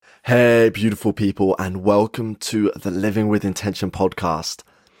Hey, beautiful people, and welcome to the Living with Intention podcast.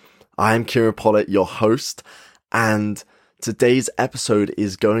 I'm Kieran Pollitt, your host, and today's episode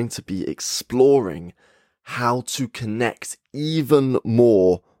is going to be exploring how to connect even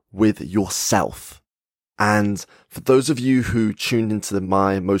more with yourself. And for those of you who tuned into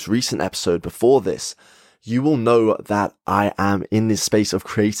my most recent episode before this, you will know that I am in this space of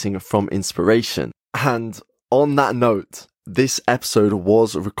creating from inspiration. And on that note, this episode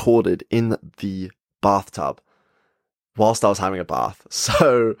was recorded in the bathtub whilst I was having a bath.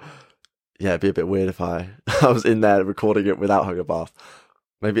 So yeah, it'd be a bit weird if I was in there recording it without having a bath.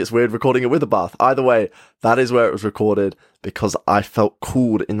 Maybe it's weird recording it with a bath. Either way, that is where it was recorded because I felt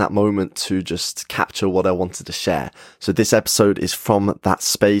called in that moment to just capture what I wanted to share. So this episode is from that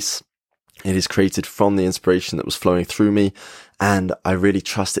space. It is created from the inspiration that was flowing through me, and I really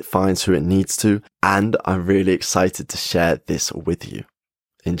trust it finds who it needs to, and I'm really excited to share this with you.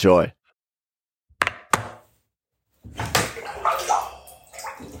 Enjoy.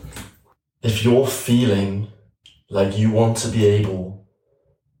 If you're feeling like you want to be able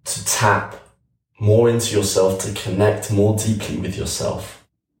to tap more into yourself, to connect more deeply with yourself,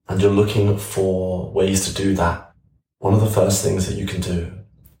 and you're looking for ways to do that, one of the first things that you can do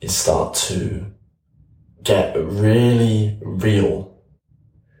is start to get really real,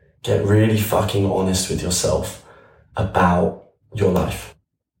 get really fucking honest with yourself about your life,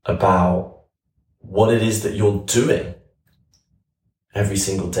 about what it is that you're doing every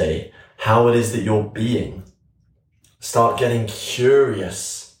single day, how it is that you're being. Start getting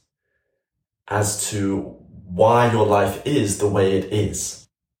curious as to why your life is the way it is.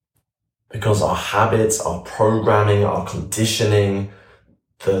 Because our habits, our programming, our conditioning,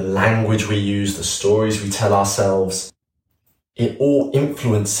 the language we use, the stories we tell ourselves, it all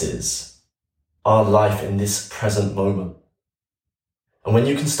influences our life in this present moment. And when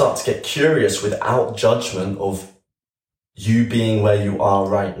you can start to get curious without judgment of you being where you are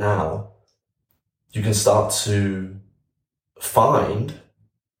right now, you can start to find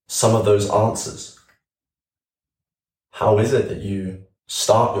some of those answers. How is it that you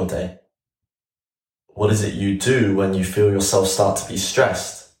start your day? What is it you do when you feel yourself start to be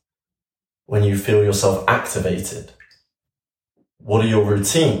stressed? When you feel yourself activated? What are your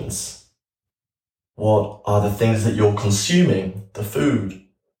routines? What are the things that you're consuming? The food,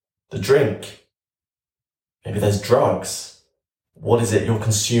 the drink? Maybe there's drugs. What is it you're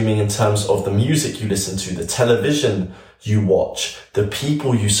consuming in terms of the music you listen to, the television you watch, the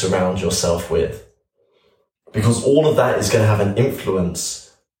people you surround yourself with? Because all of that is going to have an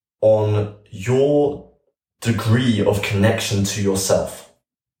influence on your degree of connection to yourself.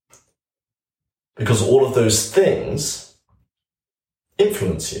 Because all of those things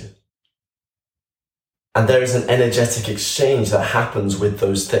influence you. And there is an energetic exchange that happens with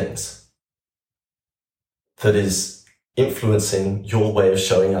those things that is influencing your way of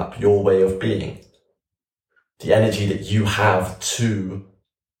showing up, your way of being. The energy that you have to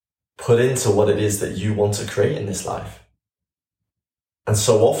put into what it is that you want to create in this life. And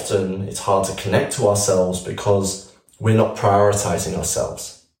so often it's hard to connect to ourselves because we're not prioritizing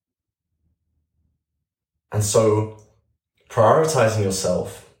ourselves. And so prioritizing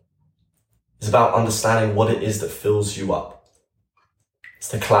yourself is about understanding what it is that fills you up. It's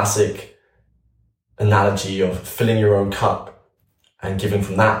the classic analogy of filling your own cup and giving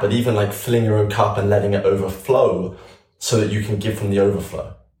from that, but even like filling your own cup and letting it overflow so that you can give from the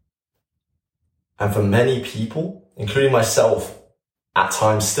overflow. And for many people, including myself, at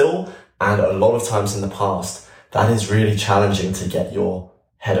times still, and a lot of times in the past, that is really challenging to get your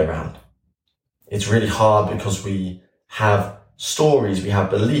head around. It's really hard because we have stories, we have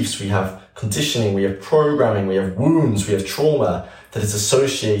beliefs, we have conditioning, we have programming, we have wounds, we have trauma that is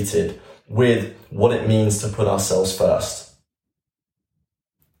associated with what it means to put ourselves first.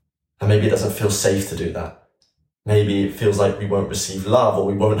 And maybe it doesn't feel safe to do that. Maybe it feels like we won't receive love or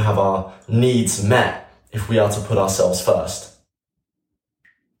we won't have our needs met if we are to put ourselves first.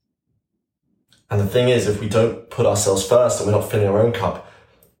 And the thing is, if we don't put ourselves first and we're not filling our own cup,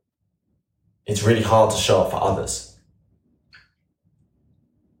 it's really hard to show up for others.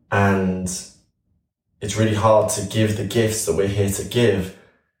 And it's really hard to give the gifts that we're here to give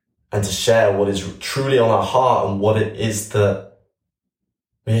and to share what is truly on our heart and what it is that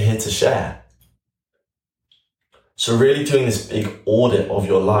we're here to share. So really doing this big audit of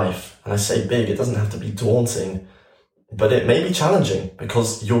your life, and I say big, it doesn't have to be daunting, but it may be challenging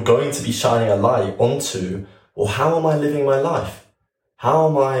because you're going to be shining a light onto, well, how am I living my life? How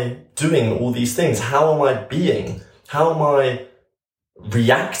am I doing all these things? How am I being? How am I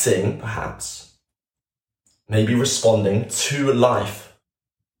reacting, perhaps? Maybe responding to life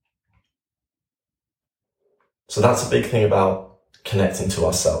So that's a big thing about connecting to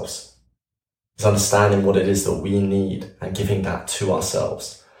ourselves. Is understanding what it is that we need and giving that to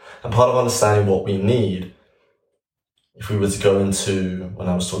ourselves. And part of understanding what we need, if we were to go into when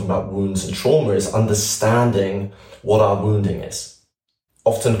I was talking about wounds and trauma, is understanding what our wounding is.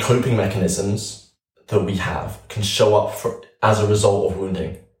 Often coping mechanisms that we have can show up as a result of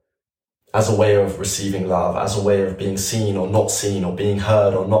wounding, as a way of receiving love, as a way of being seen or not seen, or being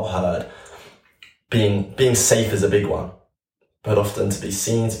heard or not heard. Being safe is a big one, but often to be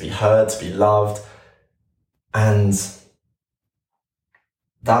seen, to be heard, to be loved. And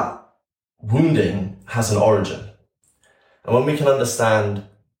that wounding has an origin. And when we can understand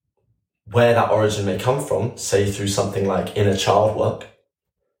where that origin may come from, say through something like inner child work,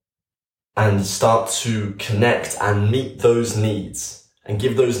 and start to connect and meet those needs and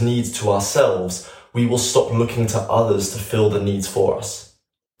give those needs to ourselves, we will stop looking to others to fill the needs for us.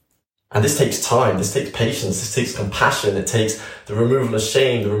 And this takes time, this takes patience, this takes compassion, it takes the removal of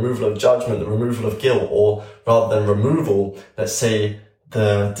shame, the removal of judgment, the removal of guilt, or rather than removal, let's say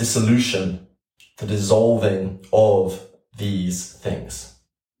the dissolution, the dissolving of these things.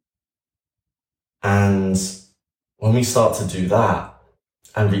 And when we start to do that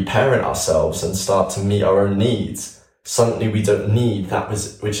and reparent ourselves and start to meet our own needs, suddenly we don't need that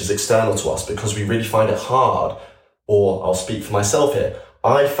which is external to us, because we really find it hard, or I'll speak for myself here,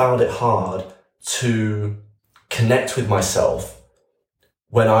 I found it hard to connect with myself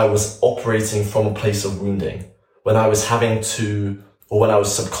when I was operating from a place of wounding, when I was having to, or when I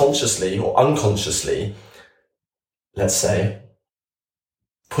was subconsciously or unconsciously, let's say,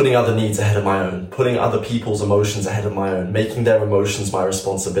 putting other needs ahead of my own, putting other people's emotions ahead of my own, making their emotions my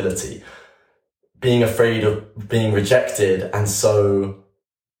responsibility, being afraid of being rejected, and so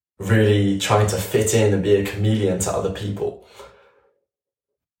really trying to fit in and be a chameleon to other people.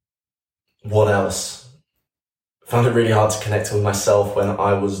 What else? Found it really hard to connect with myself when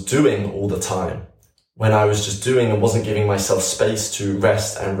I was doing all the time. When I was just doing and wasn't giving myself space to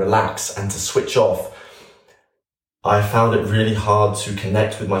rest and relax and to switch off. I found it really hard to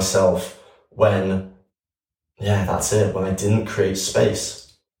connect with myself when, that's it, when I didn't create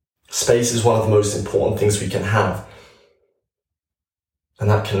space. Space is one of the most important things we can have. And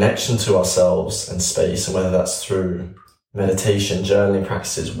that connection to ourselves and space, and whether that's through meditation, journaling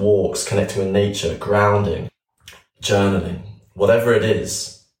practices, walks, connecting with nature, grounding, journaling, whatever it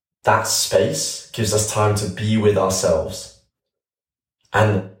is, that space gives us time to be with ourselves.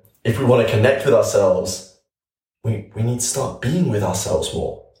 And if we want to connect with ourselves, we need to start being with ourselves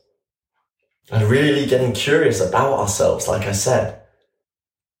more. And really getting curious about ourselves, like I said.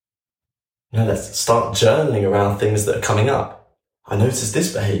 Let's start journaling around things that are coming up. I noticed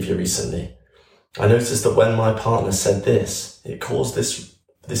this behavior recently. I noticed that when my partner said this, it caused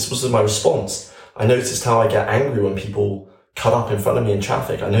this was my response. I noticed how I get angry when people cut up in front of me in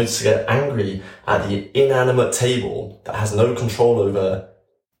traffic. I noticed I get angry at the inanimate table that has no control over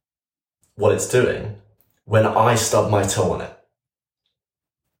what it's doing when I stub my toe on it.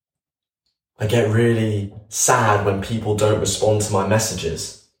 I get really sad when people don't respond to my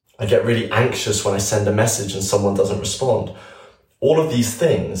messages. I get really anxious when I send a message and someone doesn't respond. All of these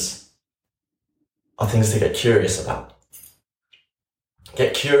things are things to get curious about.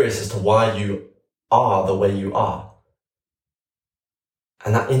 Get curious as to why you are the way you are.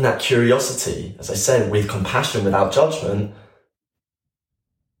 And that in that curiosity, as I said, with compassion, without judgment,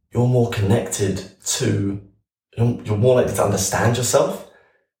 you're more connected to, you're more likely to understand yourself.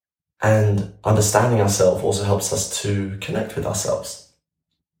 And understanding ourselves also helps us to connect with ourselves.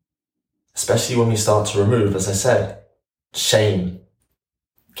 Especially when we start to remove, as I said, shame,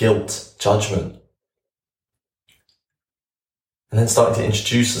 guilt, judgment. And then starting to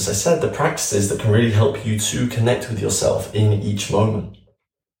introduce, as I said, the practices that can really help you to connect with yourself in each moment.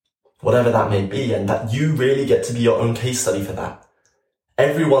 Whatever that may be, and that you really get to be your own case study for that.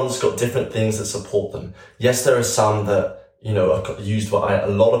 Everyone's got different things that support them. Yes, there are some that, are used by a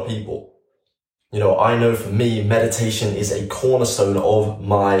lot of people. I know for me, meditation is a cornerstone of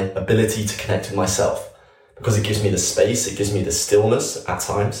my ability to connect with myself. Because it gives me the space, it gives me the stillness at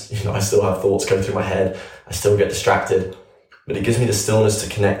times. I still have thoughts go through my head, I still get distracted. But it gives me the stillness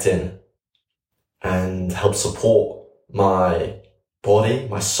to connect in and help support my body,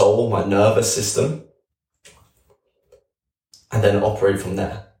 my soul, my nervous system, and then operate from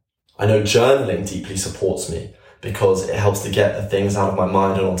there. I know journaling deeply supports me because it helps to get the things out of my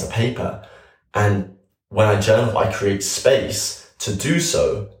mind and onto paper. And when I journal, I create space to do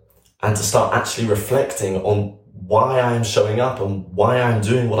so and to start actually reflecting on why I am showing up and why I'm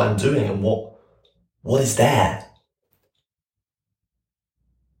doing what I'm doing and what is there.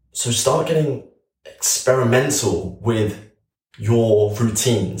 So start getting experimental with your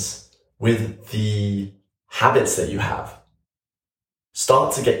routines, with the habits that you have.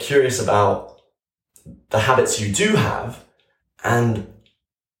 Start to get curious about the habits you do have and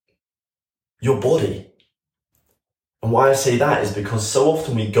your body. And why I say that is because so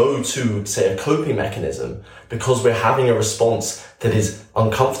often we go to, say, a coping mechanism because we're having a response that is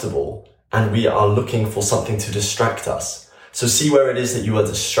uncomfortable and we are looking for something to distract us. So see where it is that you are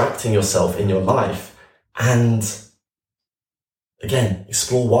distracting yourself in your life and again,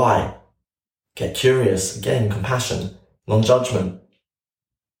 explore why. Get curious. Again, compassion, non-judgment.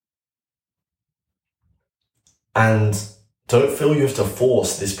 And don't feel you have to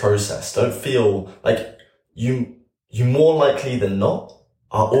force this process. Don't feel like you more likely than not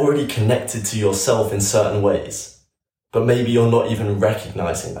are already connected to yourself in certain ways, but maybe you're not even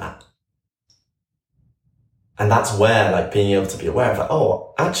recognizing that. And that's where like being able to be aware of like,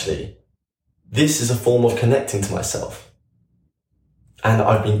 oh, actually, this is a form of connecting to myself. And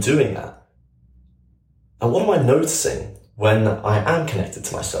I've been doing that. And what am I noticing when I am connected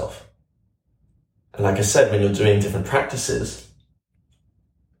to myself? And like I said, when you're doing different practices,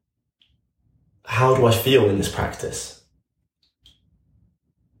 how do I feel in this practice?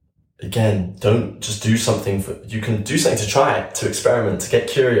 Again, don't just do something you can do something to try it, to experiment, to get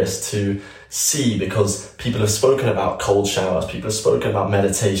curious, to see, because people have spoken about cold showers, people have spoken about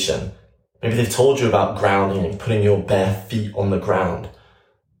meditation. Maybe they've told you about grounding and putting your bare feet on the ground.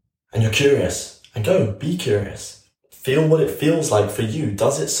 And you're curious, and go, be curious. Feel what it feels like for you.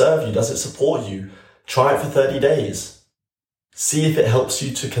 Does it serve you? Does it support you? Try it for 30 days. See if it helps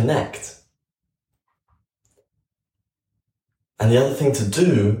you to connect. And the other thing to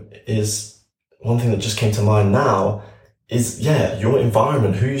do is, one thing that just came to mind now is, your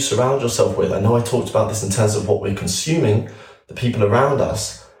environment, who you surround yourself with. I know I talked about this in terms of what we're consuming, the people around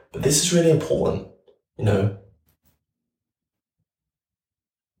us, but this is really important.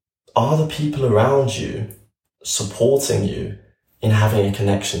 Are the people around you supporting you in having a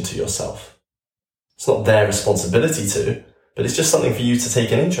connection to yourself? It's not their responsibility to, but it's just something for you to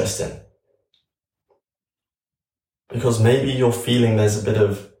take an interest in. Because maybe you're feeling there's a bit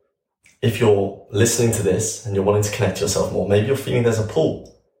of, if you're listening to this and you're wanting to connect to yourself more, maybe you're feeling there's a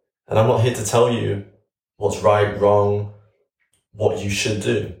pull. And I'm not here to tell you what's right, wrong, what you should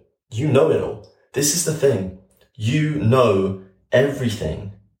do. You know it all. This is the thing. You know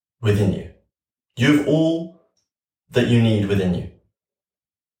everything within you. You have all that you need within you.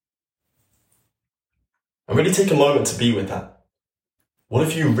 And really take a moment to be with that. What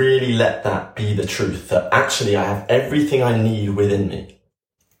if you really let that be the truth? That actually I have everything I need within me.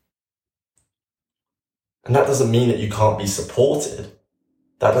 And that doesn't mean that you can't be supported.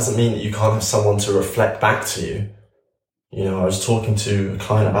 That doesn't mean that you can't have someone to reflect back to you. I was talking to a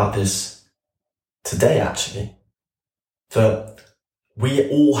client about this today, actually. That we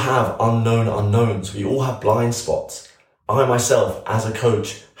all have unknown unknowns. We all have blind spots. I myself, as a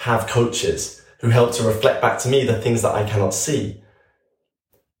coach, have coaches who help to reflect back to me the things that I cannot see.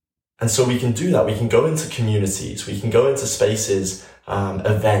 And so we can do that. We can go into communities. We can go into spaces,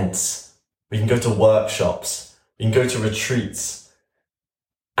 events. We can go to workshops. We can go to retreats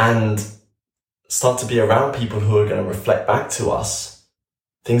and start to be around people who are going to reflect back to us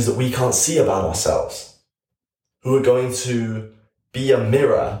things that we can't see about ourselves, who are going to be a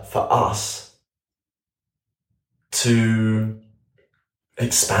mirror for us to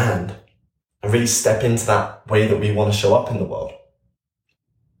expand and really step into that way that we want to show up in the world.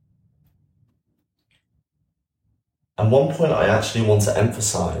 And one point I actually want to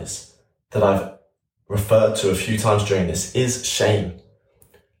emphasize that I've referred to a few times during this is shame.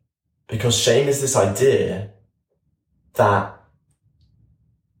 Because shame is this idea that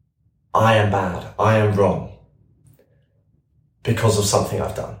I am bad, I am wrong because of something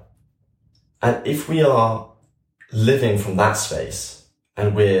I've done. And if we are living from that space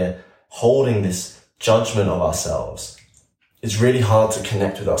and we're holding this judgment of ourselves, it's really hard to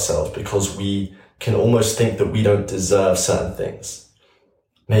connect with ourselves because we can almost think that we don't deserve certain things.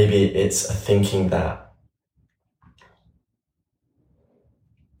 Maybe it's a thinking that,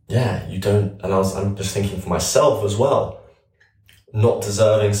 you don't, and I'm just thinking for myself as well, not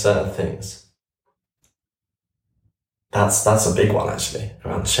deserving certain things. That's a big one actually,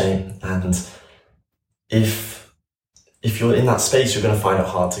 around shame. And if you're in that space, you're going to find it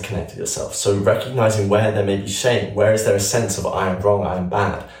hard to connect with yourself. So recognizing where there may be shame, where is there a sense of I am wrong, I am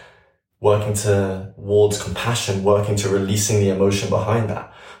bad, working towards compassion, working to releasing the emotion behind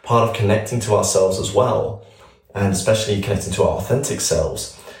that. Part of connecting to ourselves as well, and especially connecting to our authentic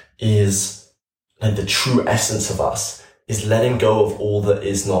selves, is like the true essence of us, is letting go of all that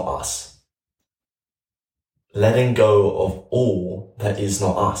is not us. letting go of all that is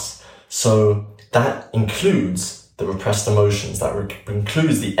not us. So that includes the repressed emotions, that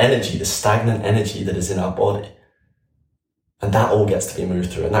includes the energy, the stagnant energy that is in our body. And that all gets to be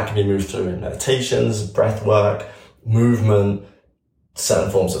moved through. And that can be moved through in meditations, breath work, movement,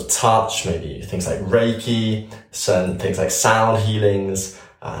 certain forms of touch, maybe things like Reiki, certain things like sound healings.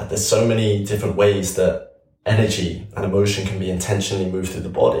 There's so many different ways that energy and emotion can be intentionally moved through the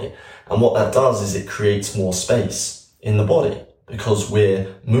body. And what that does is it creates more space in the body, because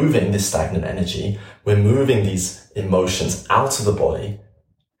we're moving this stagnant energy, we're moving these emotions out of the body,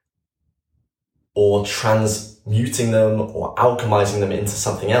 or transmuting them or alchemizing them into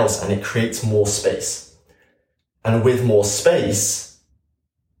something else, and it creates more space. And with more space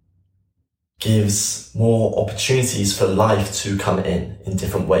gives more opportunities for life to come in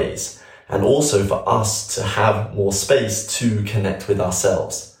different ways. And also for us to have more space to connect with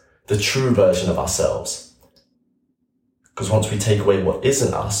ourselves, the true version of ourselves. Because once we take away what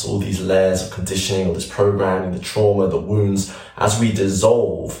isn't us, all these layers of conditioning, all this programming, the trauma, the wounds, as we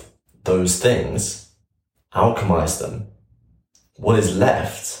dissolve those things, alchemize them, what is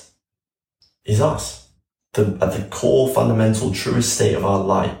left is us. At the core, fundamental, truest state of our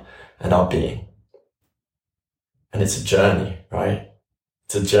light and our being. And it's a journey, right?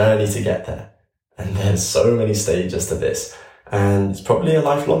 It's a journey to get there. And there's so many stages to this. And it's probably a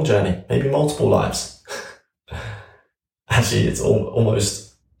lifelong journey, maybe multiple lives. Actually, it's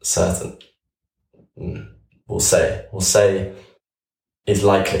almost certain. We'll say it's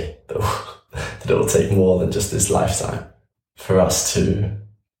likely that it will take more than just this lifetime for us to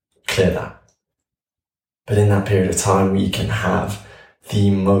clear that. But in that period of time, we can have the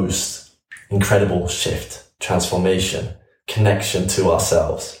most incredible shift, transformation, connection to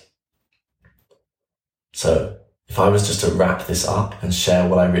ourselves. So if I was just to wrap this up and share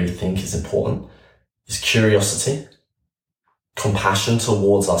what I really think is important, is curiosity, compassion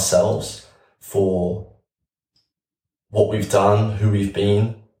towards ourselves for what we've done, who we've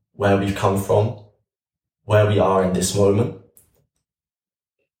been, where we've come from, where we are in this moment,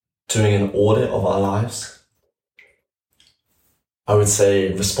 doing an audit of our lives. I would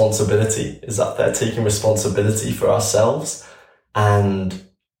say responsibility is up there, taking responsibility for ourselves, and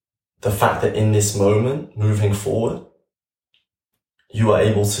the fact that in this moment, moving forward, you are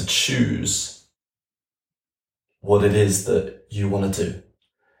able to choose what it is that you want to do.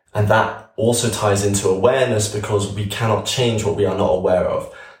 And that also ties into awareness, because we cannot change what we are not aware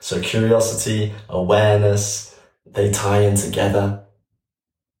of. So curiosity, awareness, they tie in together.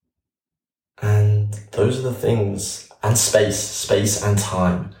 And those are the things, and space and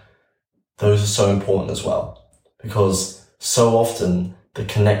time. Those are so important as well, because so often the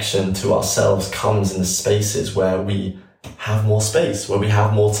connection to ourselves comes in the spaces where we have more space, where we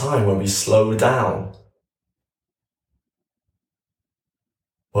have more time, where we slow down,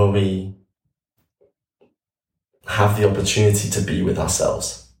 where we have the opportunity to be with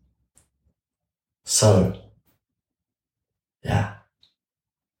ourselves. So, yeah,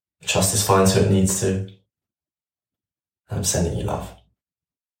 trust is fine so it needs to. I'm sending you love.